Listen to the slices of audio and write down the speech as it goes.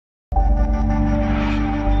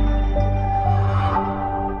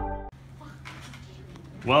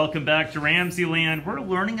Welcome back to RamZland. We're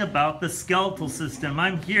learning about the skeletal system.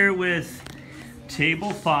 I'm here with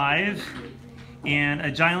table 5 and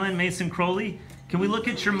Agilent Mason Crowley. Can we look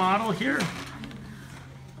at your model here?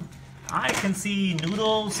 I can see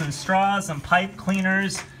noodles and straws and pipe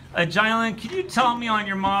cleaners. Agilent, can you tell me on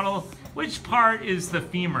your model which part is the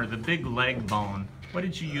femur, the big leg bone? What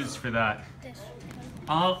did you use for that? This one.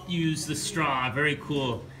 I'll use the straw. Very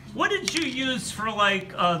cool. What did you use for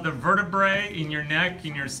like the vertebrae in your neck,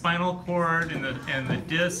 in your spinal cord, and the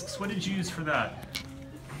discs? What did you use for that?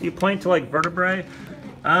 You point to like vertebrae?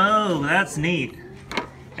 Oh, that's neat.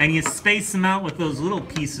 And you space them out with those little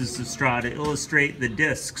pieces of straw to illustrate the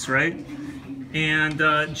discs, right?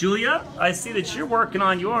 And Julia, I see that you're working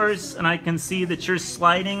on yours, and I can see that you're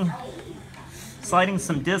sliding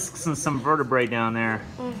some discs and some vertebrae down there.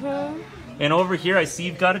 Mm-hmm. And over here, I see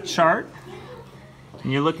you've got a chart.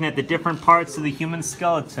 And you're looking at the different parts of the human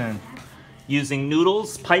skeleton using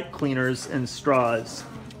noodles, pipe cleaners, and straws.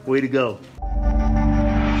 Way to go.